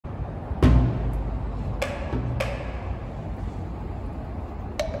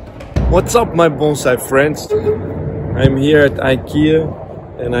What's up, my bonsai friends? I'm here at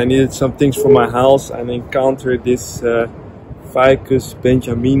IKEA and I needed some things for my house and encountered this Ficus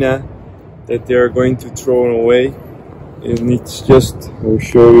Benjamina that they are going to throw away. And it's just, I'll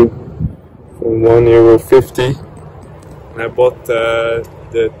show you, for €1.50. And I bought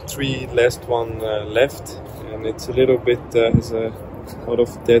the three last one left, and it's a little bit has a lot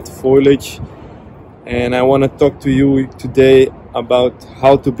of dead foliage. And I want to talk to you today about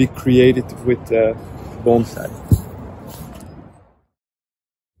how to be creative with bonsai.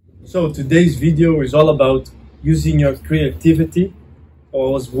 So today's video is all about using your creativity. I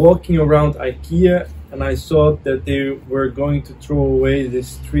was walking around IKEA and I saw that they were going to throw away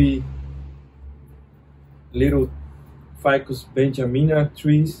these three little Ficus Benjamina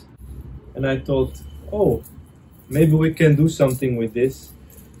trees, and I thought, oh, maybe we can do something with this.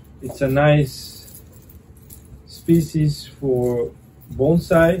 It's a nice species for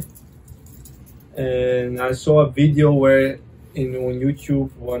bonsai, and I saw a video where on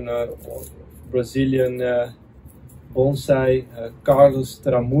YouTube one Brazilian bonsai, Carlos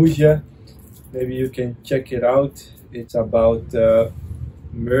Tramuja, maybe you can check it out. It's about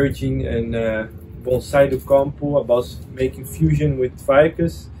merging and bonsai do campo, about making fusion with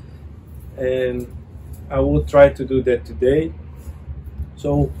ficus, and I will try to do that today.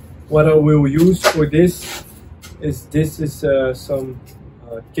 So what I will use for this is some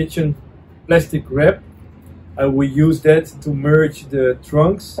kitchen plastic wrap. I will use that to merge the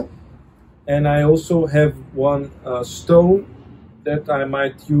trunks, and I also have one stone that I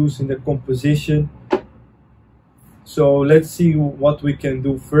might use in the composition. So let's see what we can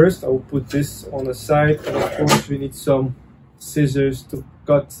do first. I will put this on the side, and of course we need some scissors to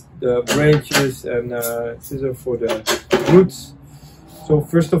cut the branches and scissors for the roots. So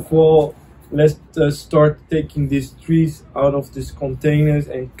first of all, let's start taking these trees out of these containers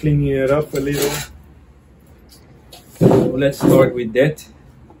and cleaning it up a little. So let's start with that.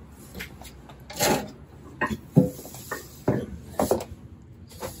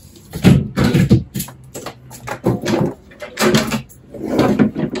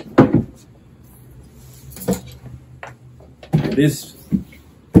 This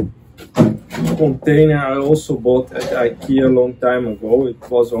container I also bought at IKEA a long time ago. It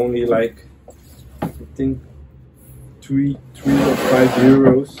was only like, I think, 3 or 5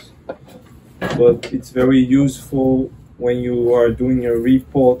 euros, but it's very useful when you are doing a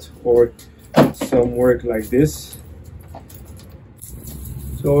repot or some work like this.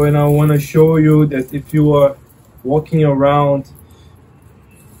 So, and I want to show you that if you are walking around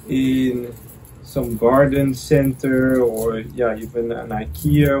in some garden center, or yeah, even an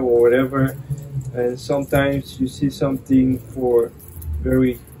IKEA or whatever, and sometimes you see something for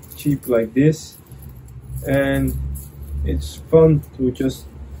very cheap like this, and it's fun to just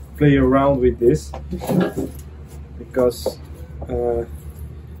play around with this, because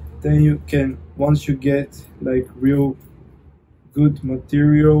then you can, once you get like real good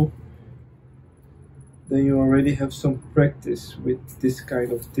material, then you already have some practice with this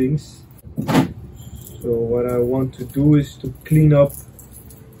kind of things. So what I want to do is to clean up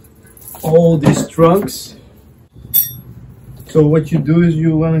all these trunks. So what you do is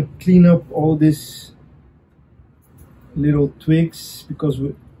you want to clean up all these little twigs, because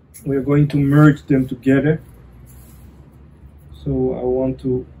we're going to merge them together. So I want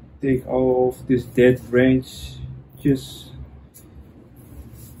to take all of this dead branches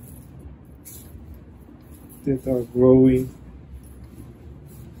that are growing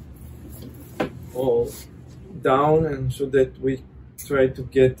all down, and so that we try to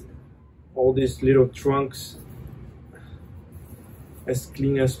get all these little trunks as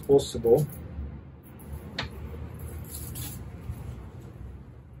clean as possible.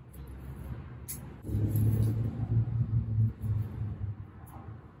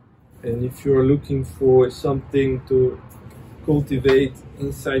 And if you're looking for something to cultivate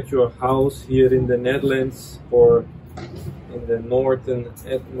inside your house here in the Netherlands or in the northern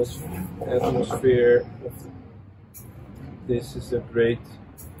atmosphere, this is a great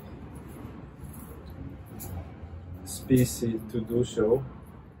species to do so.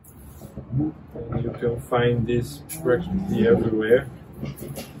 And you can find this practically everywhere.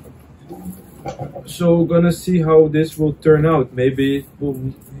 So we're gonna see how this will turn out. Maybe it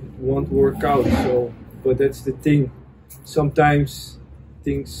won't work out, so, but that's the thing. Sometimes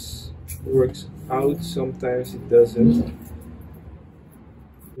things works out, sometimes it doesn't.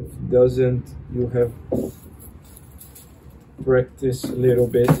 If it doesn't, you have practice a little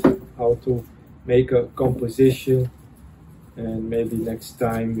bit how to make a composition, and maybe next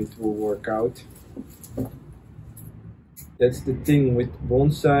time it will work out. That's the thing with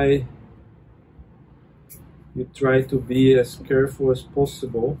bonsai. you try to be as careful as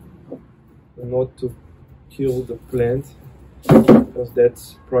possible not to kill the plant, because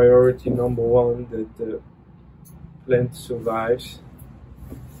that's priority number one, that the plant survives.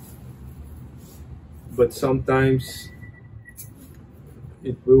 But sometimes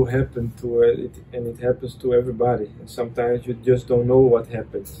it will happen to it, and it happens to everybody, and sometimes you just don't know what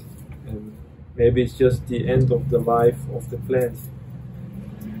happens, and maybe it's just the end of the life of the plant.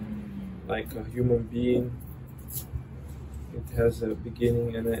 Like a human being, it has a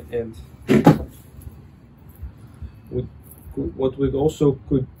beginning and an end. What we also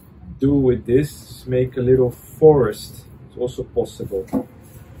could do with this is make a little forest. It's also possible.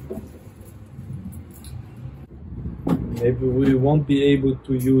 Maybe we won't be able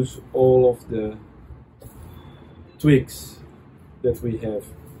to use all of the twigs that we have.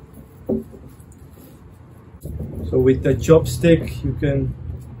 So with the chopstick you can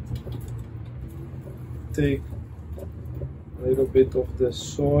take a little bit of the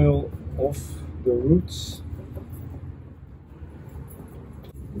soil off the roots.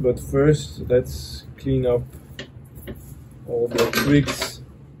 But first let's clean up all the twigs.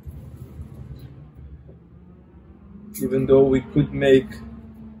 Even though we could make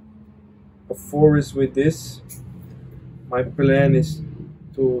a forest with this, my plan is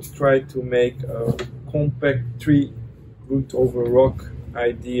to try to make a compact tree root over rock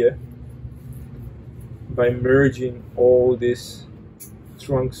idea by merging all these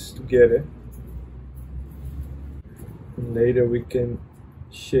trunks together. And later we can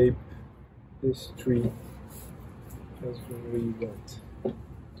shape this tree as we want.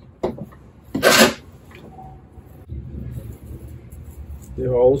 There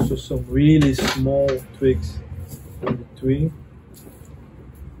are also some really small twigs in between.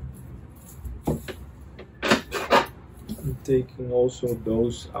 I'm taking also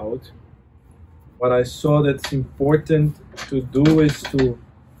those out. What I saw that's important to do is to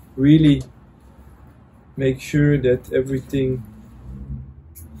really make sure that everything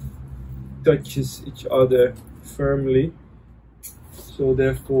touches each other firmly. So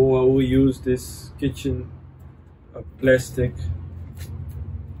therefore I will use this kitchen plastic,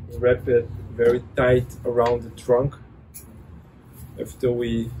 wrap it very tight around the trunk after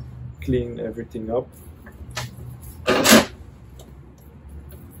we clean everything up.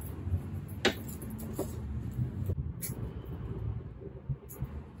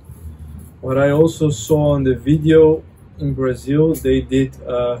 What I also saw on the video, in Brazil they did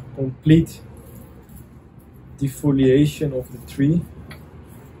a complete defoliation of the tree.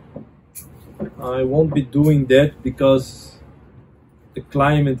 I won't be doing that because the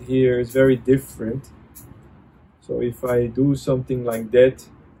climate here is very different. So if I do something like that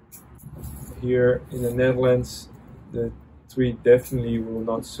here in the Netherlands, the tree definitely will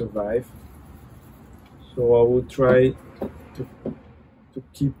not survive. So I will try to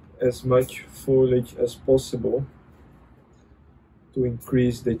keep as much foliage as possible to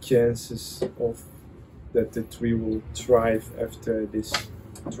increase the chances of that the tree will thrive after this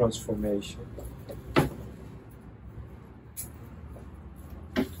transformation.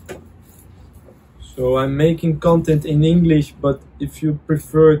 So I'm making content in English, but if you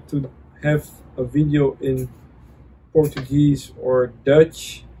prefer to have a video in Portuguese or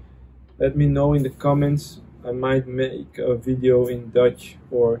Dutch, let me know in the comments. I might make a video in Dutch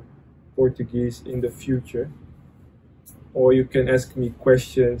or Portuguese in the future. Or you can ask me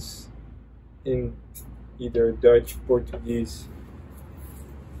questions in either Dutch, Portuguese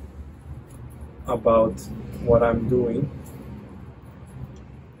about what I'm doing.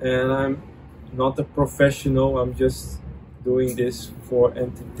 And I'm not a professional, I'm just doing this for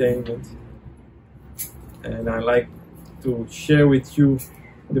entertainment. And I like to share with you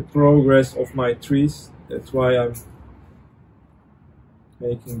the progress of my trees. That's why I'm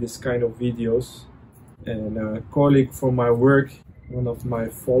making this kind of videos. And a colleague from my work, one of my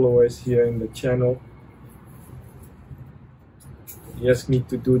followers here in the channel, he asked me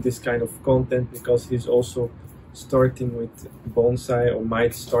to do this kind of content because he's also starting with bonsai, or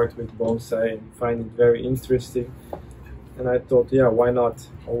might start with bonsai, and find it very interesting. And I thought, yeah, why not?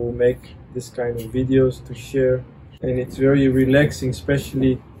 I will make this kind of videos to share. And it's very relaxing,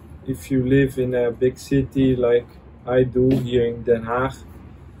 especially if you live in a big city like I do here in Den Haag.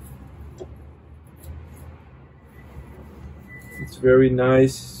 It's very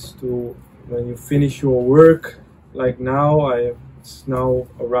nice to, when you finish your work, like now, it's now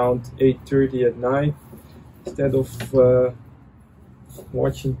around 8:30 at night, instead of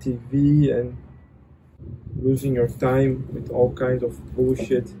watching TV and losing your time with all kinds of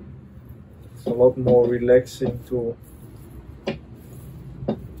bullshit. It's a lot more relaxing to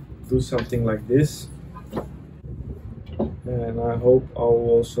do something like this. and I hope I'll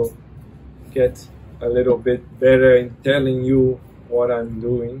also get a little bit better in telling you what I'm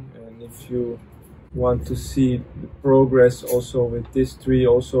doing. And if you want to see the progress also with this tree,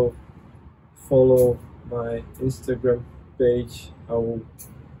 also follow my Instagram page. I will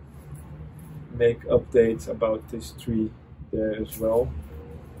make updates about this tree there as well.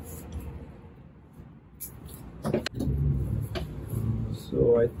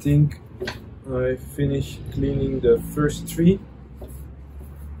 So I think I finished cleaning the first tree.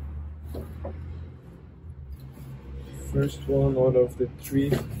 First one out of the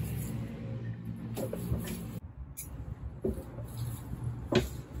tree.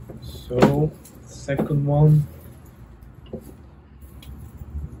 So, second one,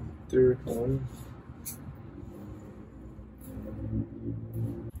 third one.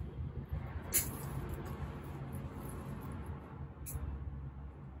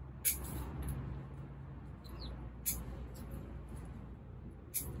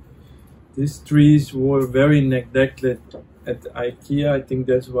 These trees were very neglected at IKEA. I think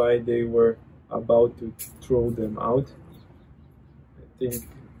that's why they were about to throw them out. I think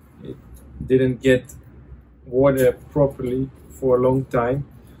it didn't get water properly for a long time,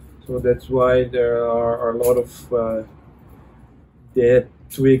 so that's why there are a lot of dead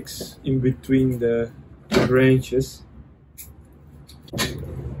twigs in between the branches.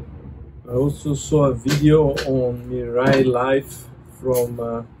 I also saw a video on Mirai Live from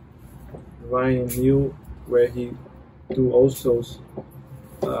Ryan Neal, where he do also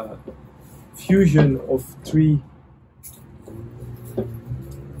fusion of three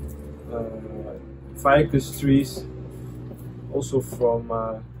ficus trees, also from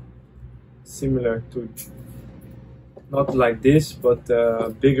similar to, not like this, but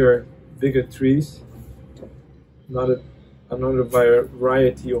bigger trees. Another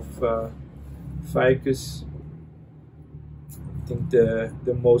variety of ficus. I think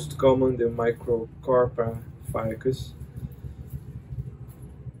the most common, the Microcarpa ficus.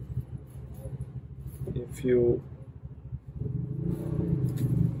 If you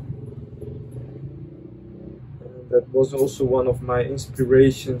that was also one of my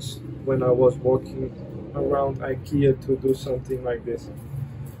inspirations when I was walking around IKEA to do something like this.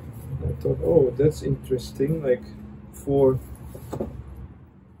 I thought, oh, that's interesting. Like for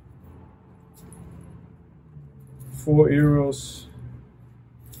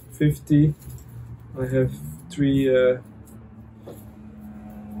 €4.50, I have three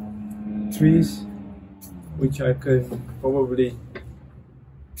trees, which I can probably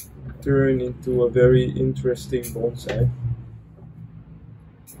turn into a very interesting bonsai.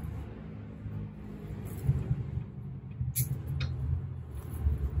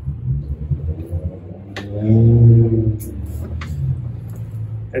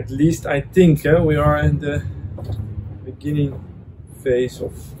 At least I think we are in the beginning phase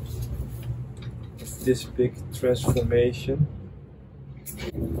of this big transformation.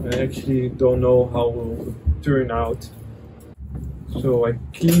 I actually don't know how it will turn out. So I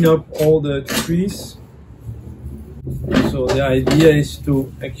clean up all the trees. So the idea is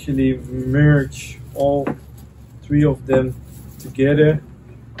to actually merge all three of them together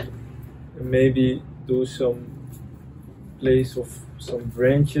and maybe do some place of some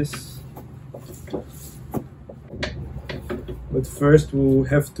branches. But first we'll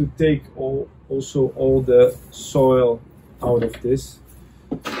have to take also all the soil out of this,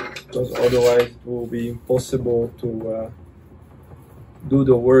 because otherwise it will be impossible to do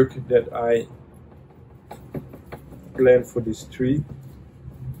the work that I planned for this tree.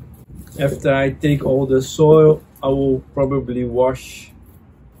 After I take all the soil, I will probably wash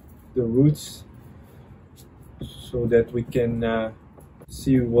the roots so that we can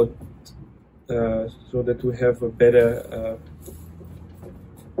see what, so that we have a better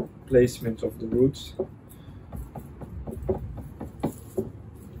placement of the roots.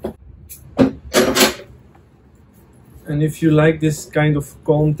 And if you like this kind of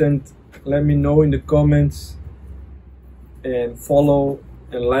content, let me know in the comments and follow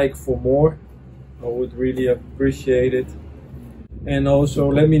and like for more. I would really appreciate it. And also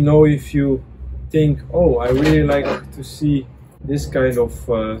let me know if you think, oh, I really like to see this kind of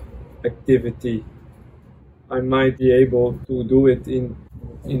activity. I might be able to do it in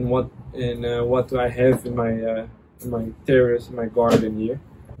what I have in my terrace, my garden here.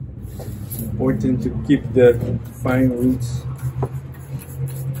 Important to keep the fine roots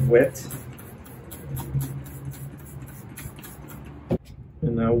wet.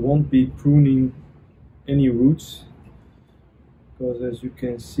 And I won't be pruning any roots, because as you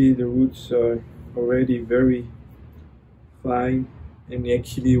can see, the roots are already very fine, and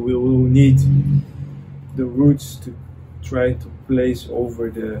actually we will need the roots try to place over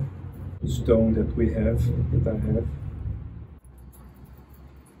the stone that we have, that I have.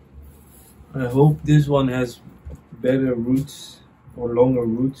 I hope this one has better roots or longer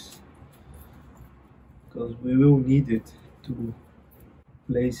roots, because we will need it to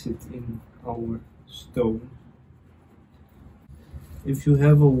place it in our stone. If you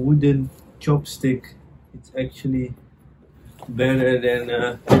have a wooden chopstick, it's actually better than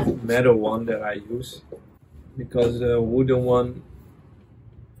a metal one that I use, because the wooden one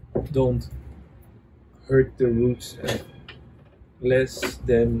don't hurt the roots less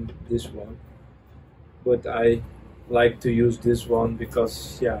than this one. But I like to use this one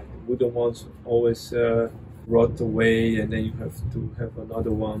because, yeah, wooden ones always rot away, and then you have to have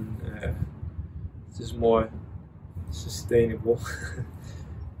another one. This is more sustainable.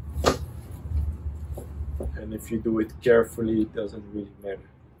 And if you do it carefully, it doesn't really matter.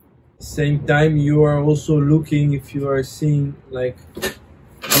 Same time, you are also looking, if you are seeing like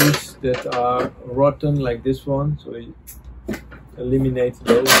roots that are rotten like this one, so you eliminate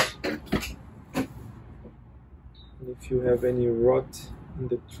those. And if you have any rot in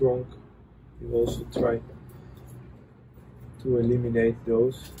the trunk, you also try to eliminate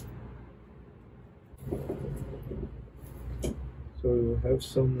those. So you have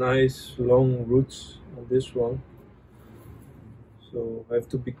some nice long roots on this one. So I have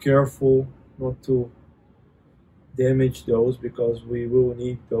to be careful not to damage those, because we will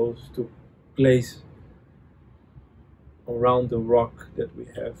need those to place around the rock that we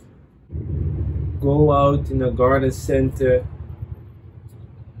have. Go out in a garden center,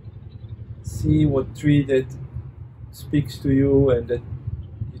 see what tree that speaks to you and that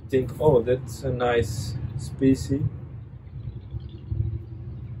you think, oh, that's a nice species,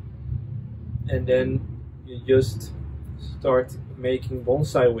 and then you just start making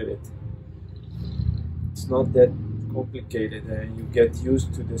bonsai with it. It's not that complicated, and you get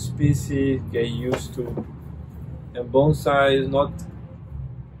used to the species, get used to. And bonsai is not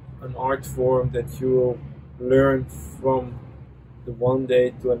an art form that you will learn from the one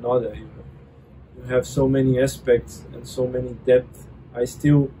day to another. You have so many aspects and so many depth. I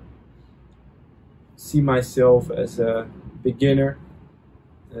still see myself as a beginner,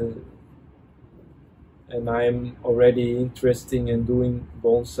 and I'm already interested in doing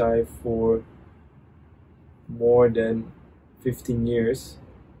bonsai for more than 15 years.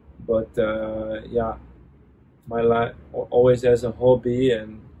 But yeah, my life always as a hobby,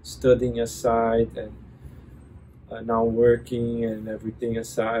 and studying aside, and now working and everything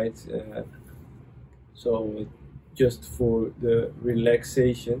aside. So just for the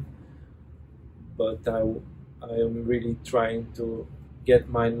relaxation. But I am really trying to get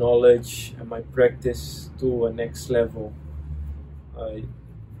my knowledge and my practice to a next level. I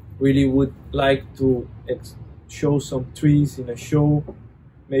really would like to show some trees in a show,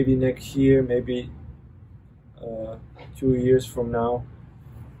 maybe next year, maybe 2 years from now,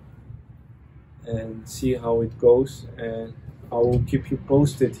 and see how it goes. And I will keep you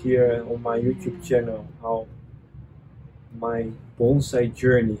posted here on my YouTube channel how my bonsai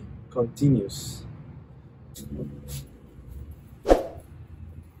journey continues.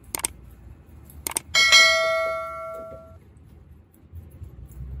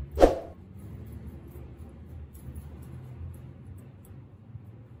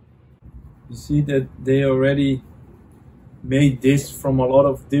 You see that they already made this from a lot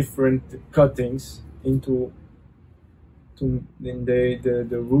of different cuttings then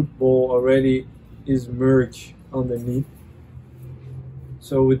the root ball already is merged underneath.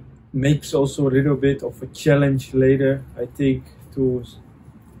 So it makes also a little bit of a challenge later, I think, to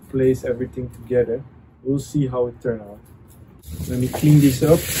place everything together. We'll see how it turns out. Let me clean this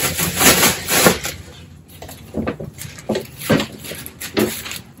up.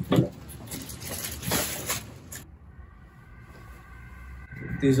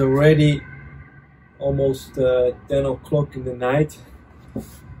 It is already almost 10 o'clock in the night,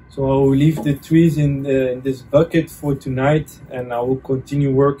 so I will leave the trees in this bucket for tonight, and I will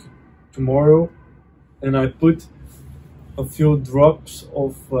continue work tomorrow. And I put a few drops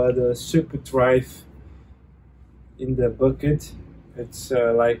of the super drive in the bucket. It's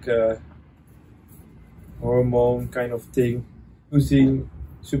like a hormone kind of thing, using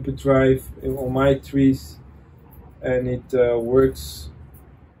super drive on my trees, and it works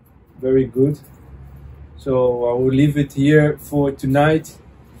very good. So I will leave it here for tonight,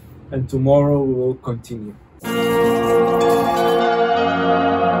 and tomorrow we will continue.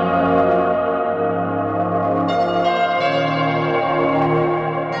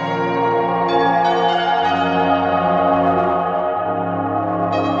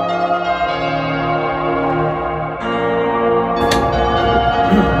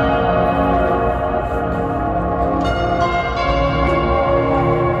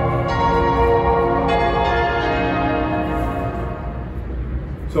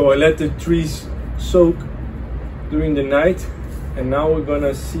 So I let the trees soak during the night, and now we're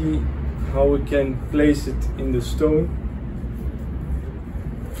gonna see how we can place it in the stone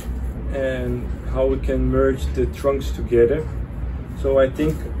and how we can merge the trunks together. So I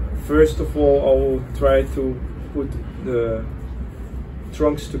think first of all I will try to put the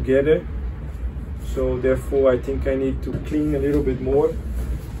trunks together. So therefore I think I need to clean a little bit more.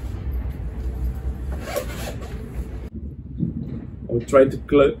 I'll try to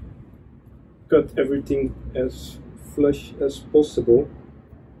cut everything as flush as possible,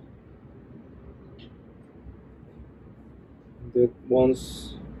 that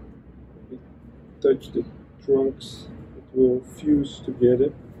once we touch the trunks it will fuse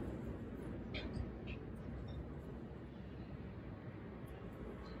together.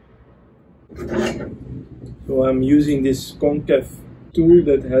 So I'm using this concave tool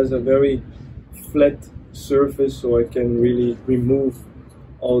that has a very flat surface, so I can really remove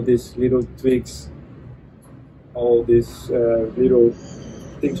all these little twigs, all these little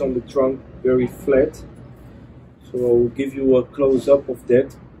things on the trunk, very flat. So I will give you a close-up of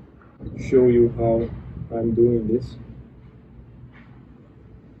that, show you how I'm doing this.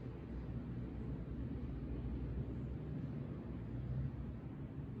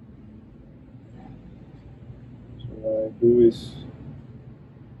 So what I do is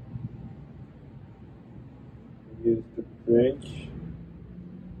here's the branch.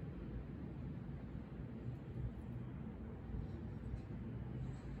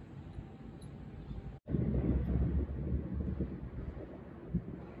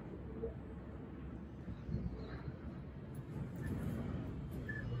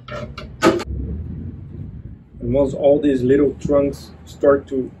 And once all these little trunks start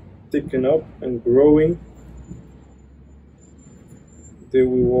to thicken up and growing, they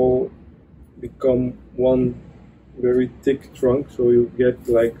will all become one very thick trunk, so you get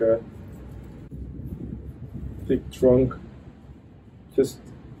like a thick trunk just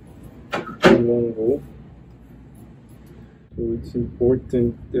in one go. So it's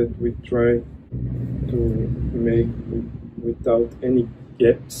important that we try to make without any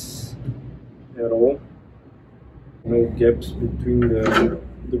gaps at all. No gaps between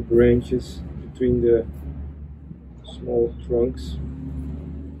the branches, between the small trunks,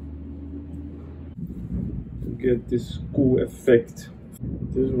 to get this cool effect.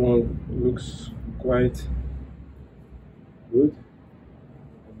 This one looks quite good.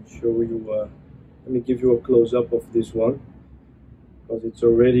 I'll show you, let me give you a close-up of this one, because it's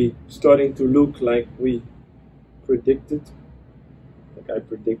already starting to look like we predicted, like I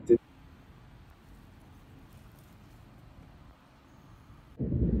predicted.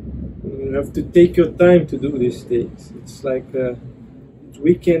 You have to take your time to do these things. It's like it's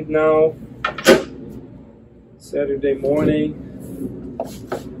weekend now, Saturday morning,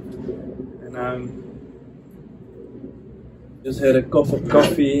 and I'm just had a cup of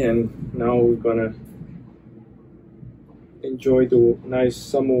coffee, and now we're gonna enjoy the nice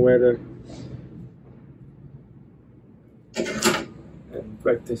summer weather and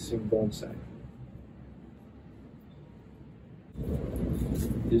practicing bonsai.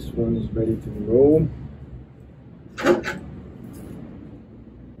 This one is ready to roll.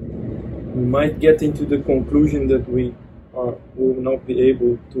 We might get into the conclusion that we will not be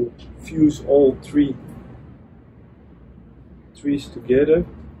able to fuse all three trees together,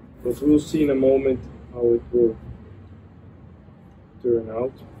 but we'll see in a moment how it will turn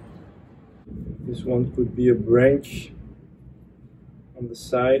out. This one could be a branch on the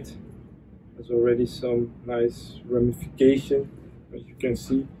side. There's already some nice ramification, as you can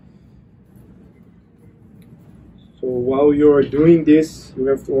see. So while you're doing this, you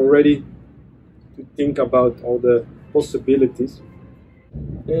have to already think about all the possibilities,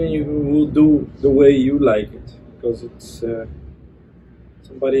 and you will do the way you like it, because it's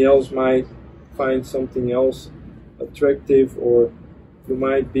somebody else might find something else attractive, or you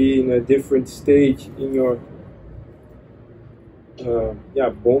might be in a different stage in your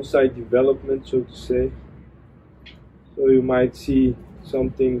bonsai development, so to say. So you might see some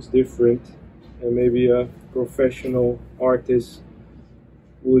things different, and maybe a professional artist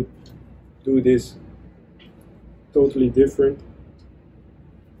would do this totally different.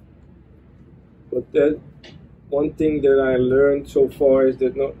 But that one thing that I learned so far is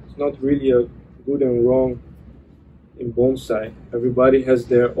that it's not really a good and wrong in bonsai. Everybody has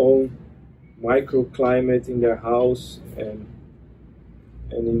their own microclimate in their house and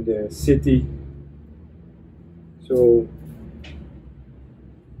in their city. So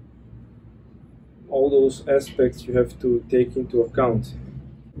all those aspects you have to take into account.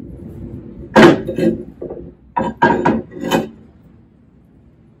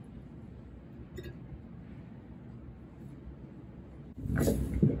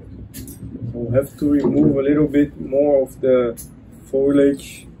 have to remove a little bit more of the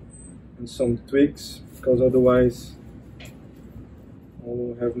foliage and some twigs, because otherwise I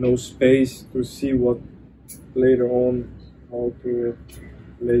will have no space to see what later on, how to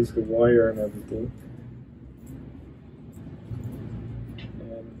place the wire and everything.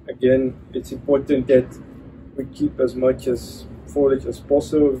 And again, it's important that we keep as much as foliage as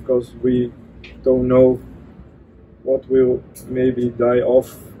possible, because we don't know what will maybe die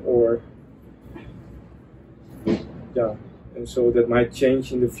off, or yeah, and so that might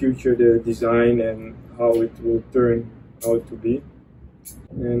change in the future the design and how it will turn out to be.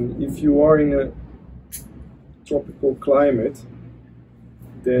 And if you are in a tropical climate,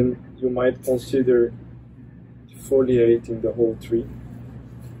 then you might consider defoliating the whole tree.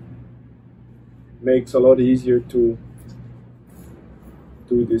 Makes a lot easier to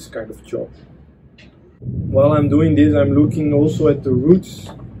do this kind of job. While I'm doing this, I'm looking also at the roots,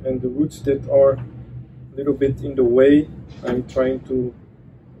 and the roots that are a little bit in the way, I'm trying to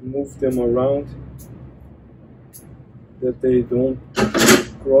move them around, that they don't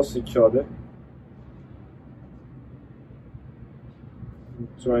cross each other. I'm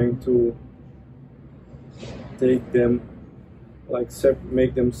trying to take them, like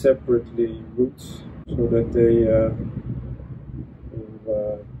make them separately roots, so that they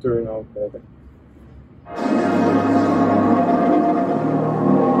will turn out better.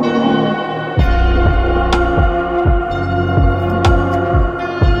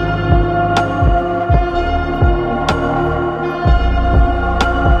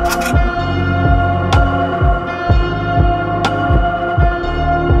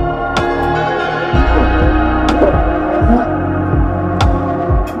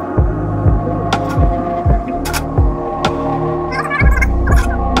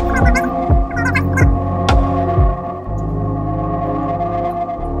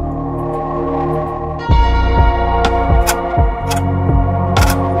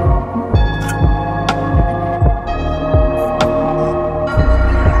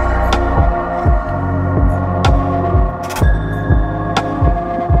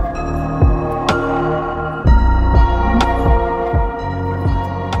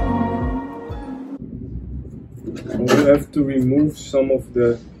 We have to remove some of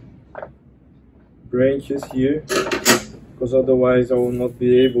the branches here, because otherwise I will not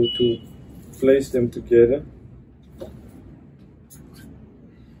be able to place them together.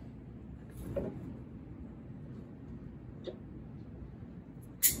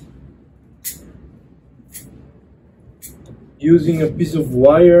 Using a piece of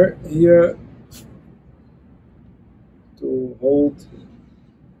wire here to hold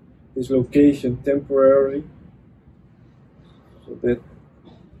this location temporarily, so that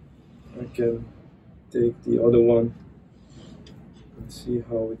I can take the other one and see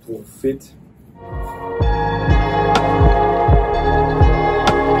how it will fit.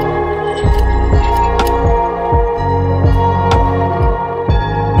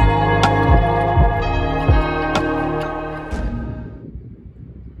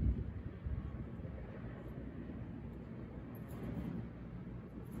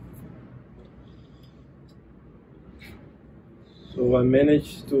 So I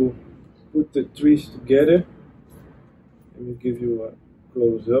managed to put the trees together. Let me give you a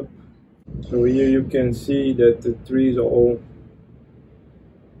close up. So here you can see that the trees are all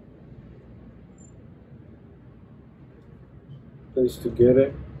placed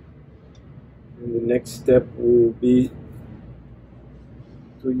together. And the next step will be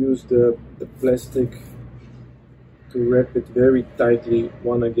to use the plastic to wrap it very tightly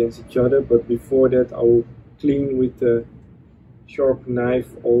one against each other. But before that, I will clean with the sharp knife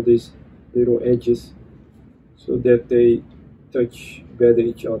all these little edges, so that they touch better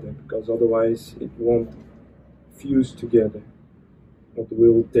each other, because otherwise it won't fuse together. It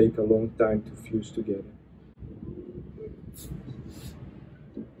will take a long time to fuse together.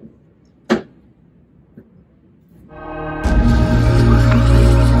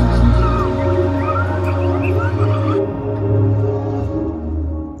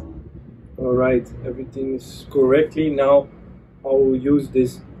 Alright, everything is correctly. Now I will use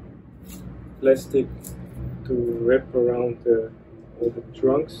this plastic to wrap around all the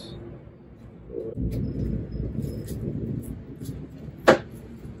trunks.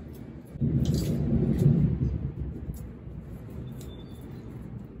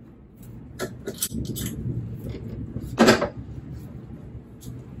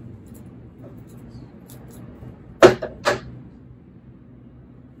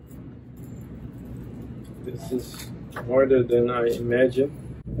 This is harder than I imagined.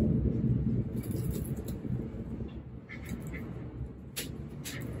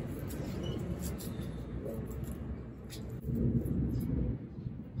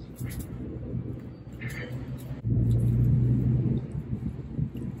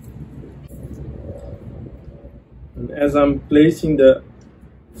 as I'm placing the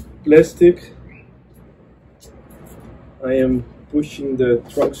plastic, I am pushing the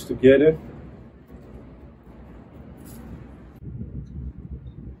trunks together.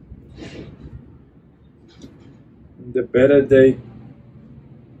 The better they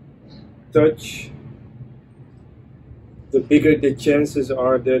touch, the bigger the chances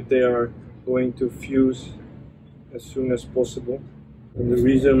are that they are going to fuse as soon as possible. And the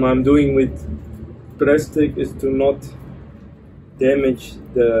reason I'm doing with plastic is to not damage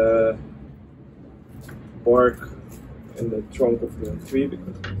the bark and the trunk of the tree,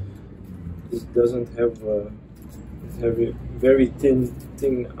 because this doesn't have a very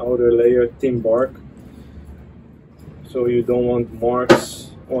thin outer layer, thin bark, so you don't want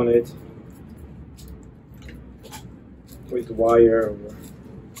marks on it with wire.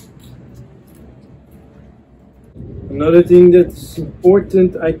 Another thing that's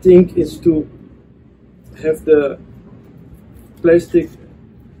important, I think, is to have the plastic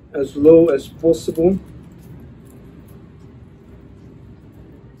as low as possible.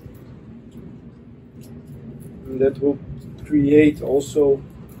 And that will create also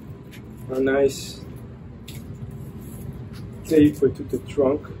a nice taper to the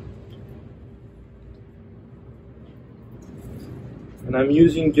trunk. And I'm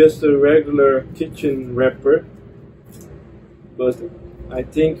using just a regular kitchen wrapper, but I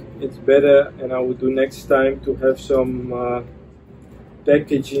think it's better, and I will do next time, to have some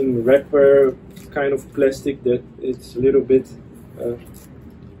packaging wrapper kind of plastic that it's a little bit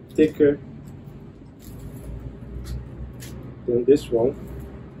thicker than this one.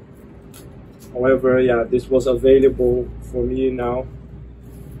 However, yeah, this was available for me now,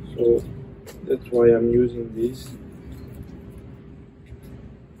 so that's why I'm using these.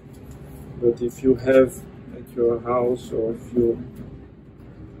 But if you have at your house, or if you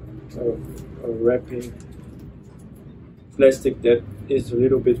are wrapping plastic that is a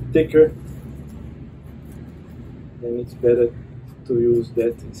little bit thicker, then it's better to use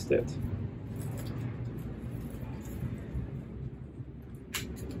that instead.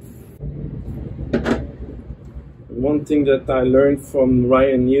 One thing that I learned from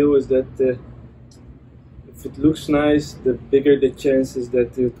Ryan Neal is that if it looks nice, the bigger the chances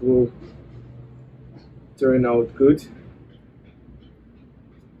that it will turn out good.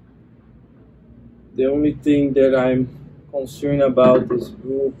 The only thing that I'm concerned about is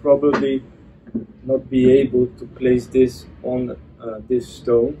we will probably not be able to place this on this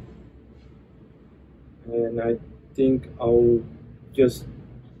stone, and I think I'll just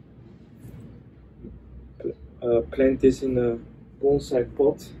plant this in a bonsai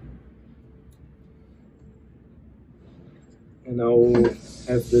pot, and I will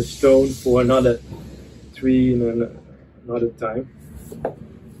have the stone for another tree in another time,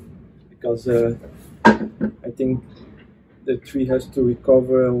 because I think the tree has to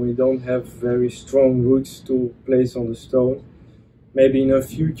recover and we don't have very strong roots to place on the stone. Maybe in a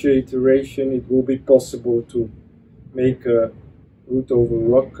future iteration it will be possible to make a root over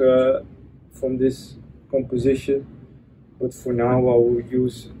rock from this composition, but for now I will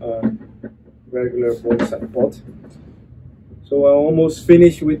use a regular bonsai pot. So I almost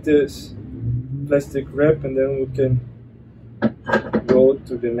finished with this plastic wrap, and then we can go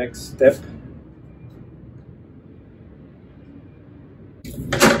to the next step.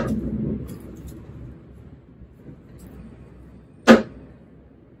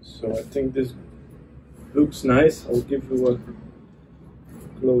 So I think this looks nice. I'll give you a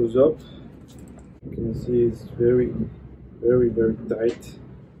close up. You can see it's very tight.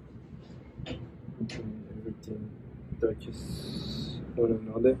 Everything touches one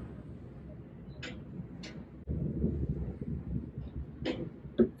another.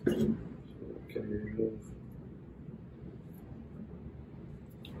 So we can remove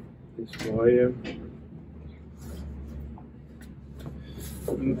this wire,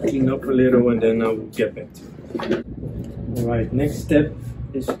 clean up a little, and then I will get back to it. Alright, next step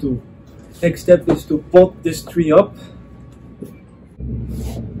is to pot this tree up.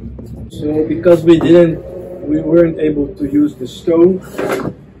 So because we weren't able to use the stone,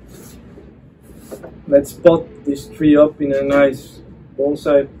 let's pot this tree up in a nice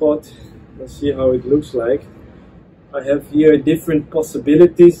bonsai pot. Let's see how it looks like. I have here different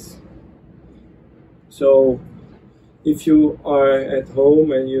possibilities. So if you are at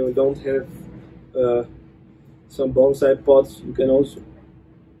home and you don't have some bonsai pots, you can also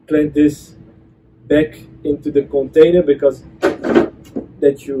plant this back into the container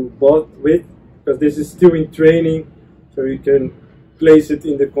that you bought with, because this is still in training, so you can place it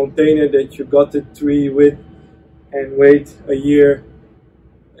in the container that you got the tree with and wait a year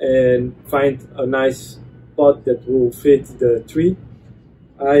and find a nice pot that will fit the tree.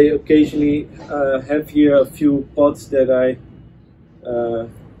 I occasionally have here a few pots that I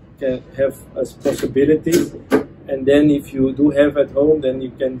can have as possibilities, and then if you do have at home, then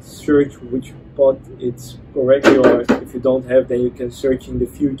you can search which pot it's correctly, or if you don't have, then you can search in the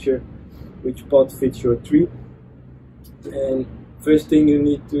future which pot fits your tree. And first thing you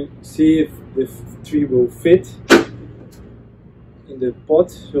need to see if the tree will fit in the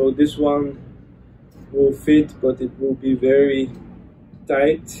pot. So this one will fit, but it will be very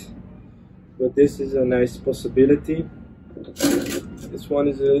tight, but this is a nice possibility. This one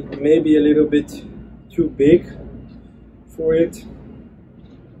is maybe a little bit too big for it.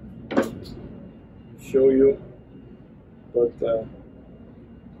 Show you, but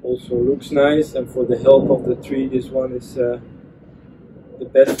also looks nice, and for the health of the tree, this one is the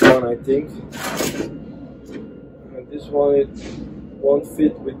best one, I think. And this one, it won't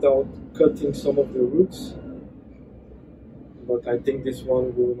fit without cutting some of the roots, but I think this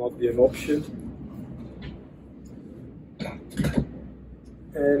one will not be an option.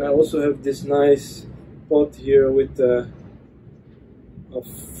 And I also have this nice pot here with a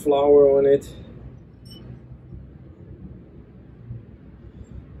flower on it.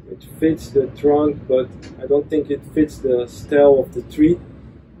 It fits the trunk, but I don't think it fits the stem of the tree.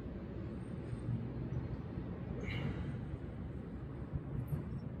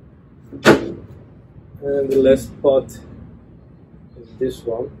 And the last pot is this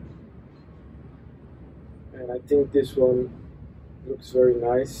one, and I think this one looks very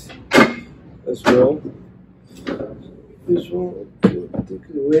nice as well. This one, take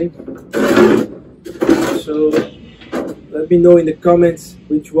it away. So let me know in the comments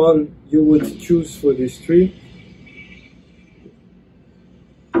which one you would choose for this tree.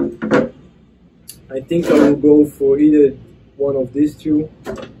 I think I will go for either one of these two,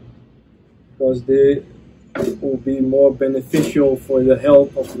 because they will be more beneficial for the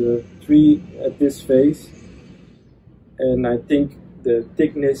health of the tree at this phase. And I think the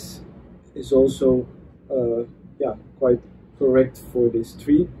thickness is also quite correct for this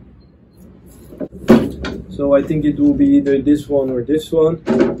tree. So I think it will be either this one or this one.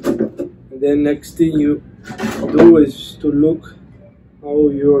 And then next thing you do is to look how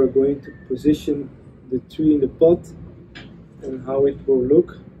you are going to position the tree in the pot and how it will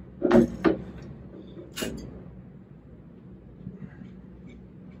look.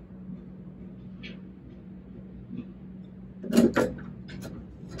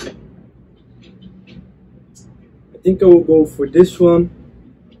 I think I will go for this one,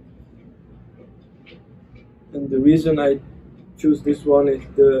 and the reason I choose this one is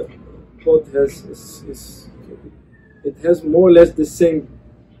the pot has more or less the same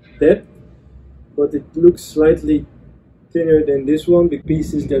depth, but it looks slightly thinner than this one, the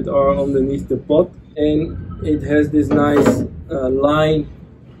pieces that are underneath the pot, and it has this nice line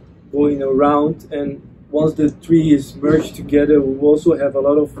going around. And once the tree is merged together, we also have a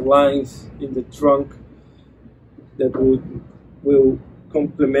lot of lines in the trunk that will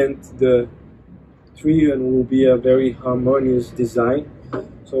complement the tree and will be a very harmonious design.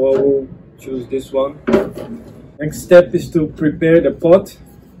 So I will choose this one. Next step is to prepare the pot.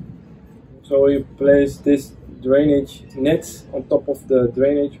 So you place this drainage nets on top of the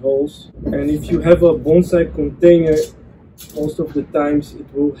drainage holes, and if you have a bonsai container, most of the times it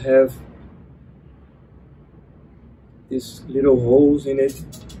will have these little holes in it,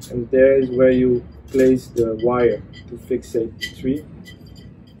 and there is where you place the wire to fixate the tree.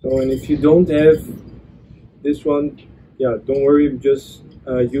 So, and if you don't have this one, don't worry, just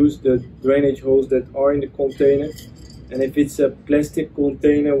use the drainage holes that are in the container. And if it's a plastic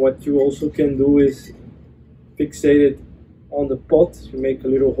container, what you also can do is fixate it on the pot. You make a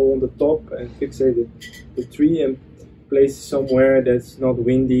little hole on the top and fixate the tree and place it somewhere that's not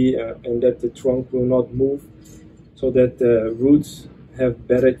windy and that the trunk will not move, so that the roots have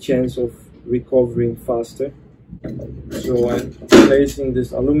better chance of recovering faster. So I'm placing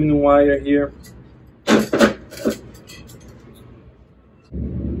this aluminum wire here.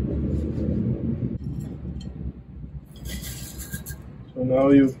 So now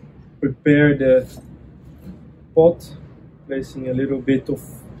you prepare the pot, placing a little bit of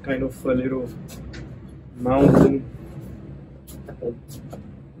kind of a little mountain in the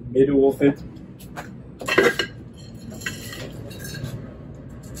middle of it,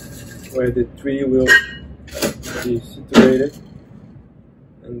 where the tree will be situated.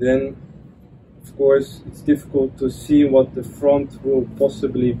 And then of course it's difficult to see what the front will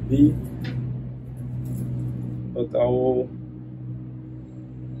possibly be, but I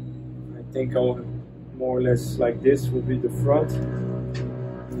think I'll more or less like this will be the front,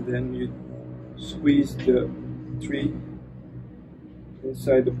 and then you squeeze the tree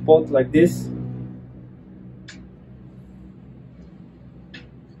inside the pot like this.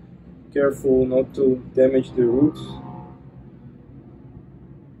 Careful not to damage the roots.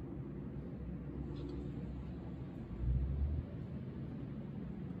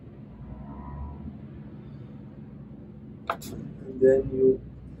 And then you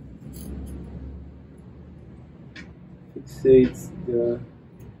fixate the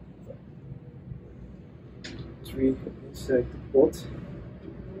tree inside the pot.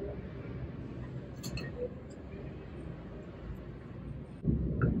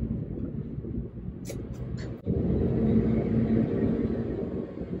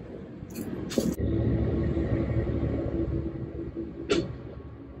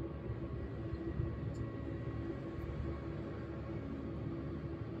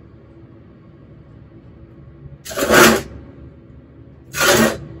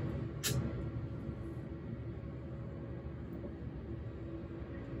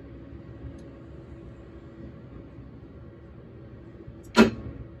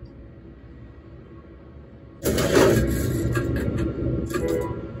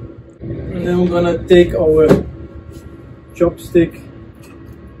 And then we're gonna take our chopstick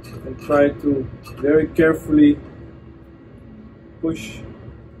and try to very carefully push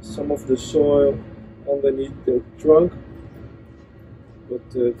some of the soil underneath the trunk,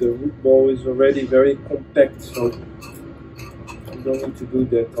 but the root ball is already very compact, so you don't need to do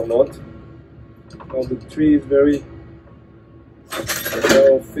that a lot. Now the tree is very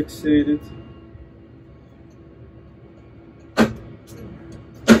well fixated.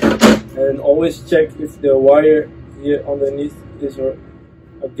 And always check if the wire here underneath is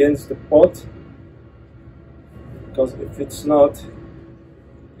against the pot, because if it's not,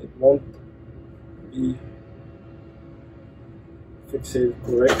 it won't be fixated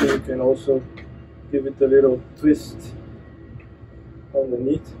correctly. You can also give it a little twist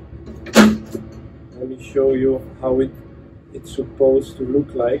underneath. Let me show you how it's supposed to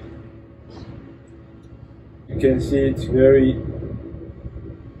look like. You can see it's very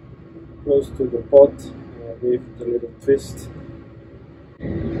close to the pot. I gave it a little twist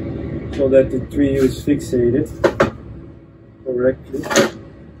so that the tree is fixated correctly.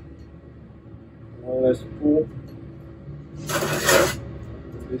 Now let's pull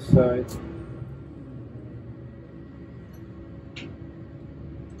this side.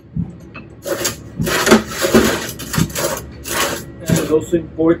 And it's also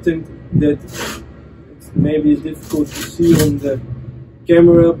important that it's maybe difficult to see on the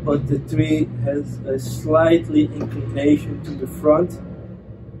camera, but the tree has a slightly inclination to the front,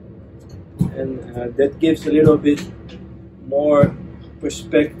 and that gives a little bit more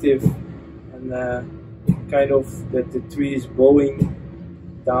perspective, and kind of that the tree is bowing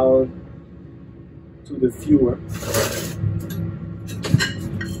down to the viewer.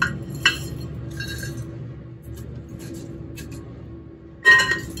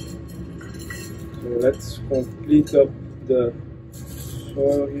 So let's complete up the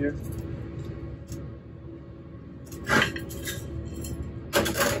soil here.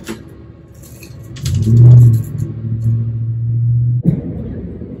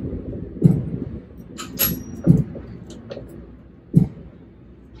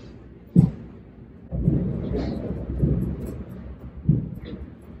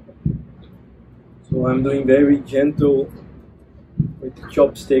 So I'm doing very gentle with the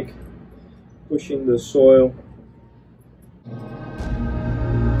chopstick, pushing the soil.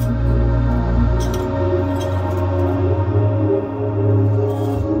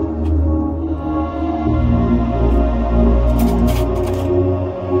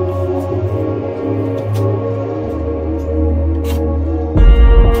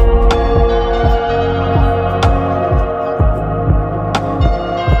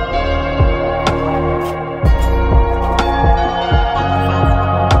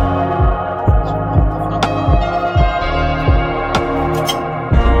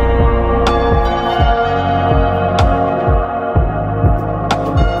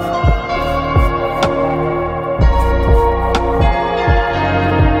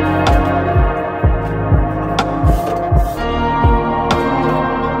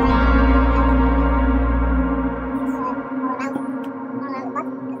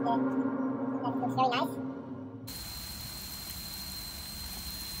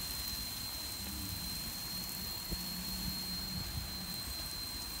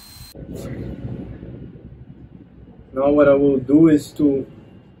 Now what I will do is to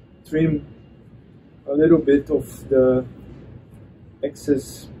trim a little bit of the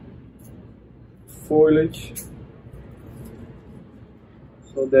excess foliage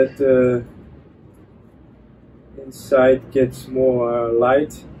so that inside gets more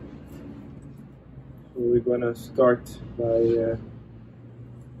light. So we're gonna start by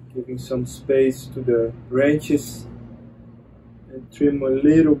giving some space to the branches and trim a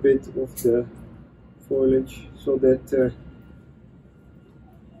little bit of the foliage so that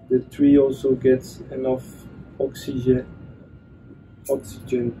the tree also gets enough oxygen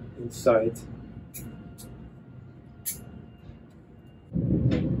inside.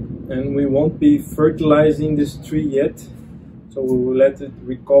 And we won't be fertilizing this tree yet, so we will let it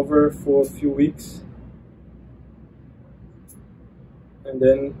recover for a few weeks, and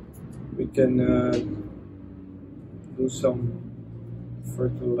then we can do some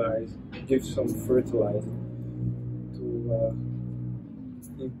give some fertilizer to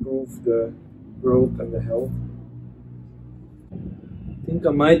improve the growth and the health. I think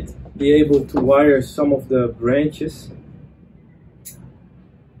I might be able to wire some of the branches.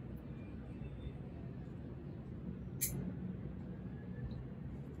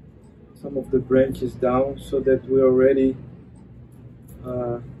 Down so that we already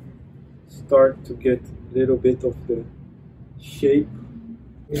start to get a little bit of the shape.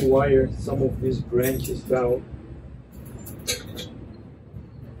 We wire some of these branches down.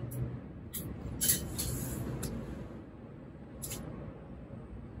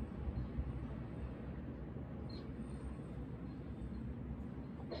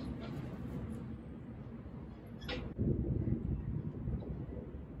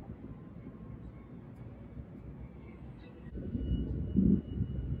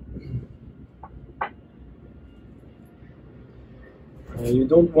 You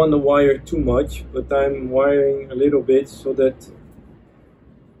don't want to wire too much, but I'm wiring a little bit so that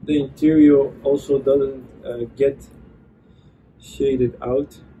the interior also doesn't get shaded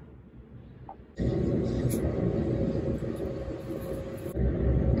out.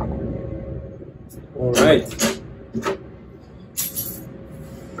 All right.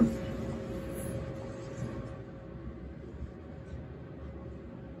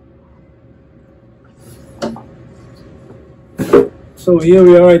 So here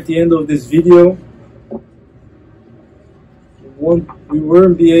we are at the end of this video. We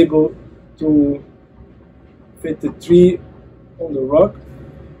weren't be able to fit the tree on the rock,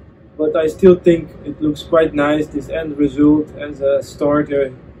 but I still think it looks quite nice, this end result as a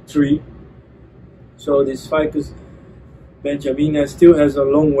starter tree. So this Ficus benjamina still has a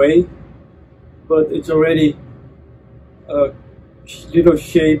long way, but it's already a little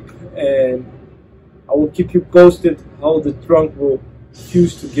shape, and I will keep you posted how the trunk will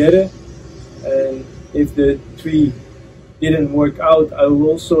fuse together, and if the tree didn't work out, I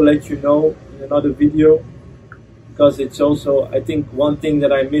will also let you know in another video, because it's also, I think, one thing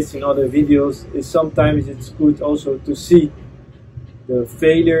that I miss in other videos is sometimes it's good also to see the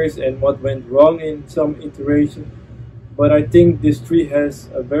failures and what went wrong in some iteration. But I think this tree has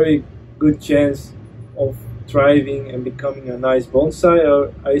a very good chance of thriving and becoming a nice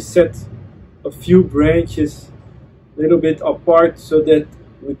bonsai. I set a few branches a little bit apart so that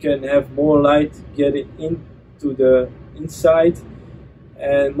we can have more light getting into the inside,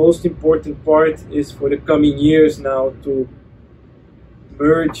 and most important part is for the coming years now to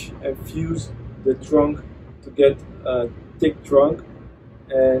merge and fuse the trunk to get a thick trunk,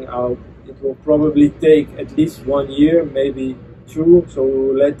 and it will probably take at least 1 year, maybe 2, so we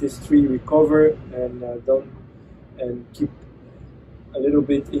will let this tree recover and keep a little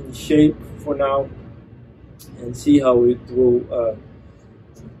bit in shape for now and see how it will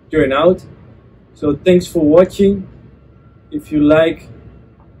turn out. So thanks for watching. If you like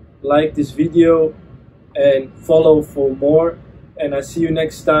this video and follow for more, and I see you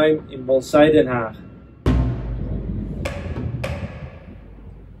next time in Bonsai Den Haag.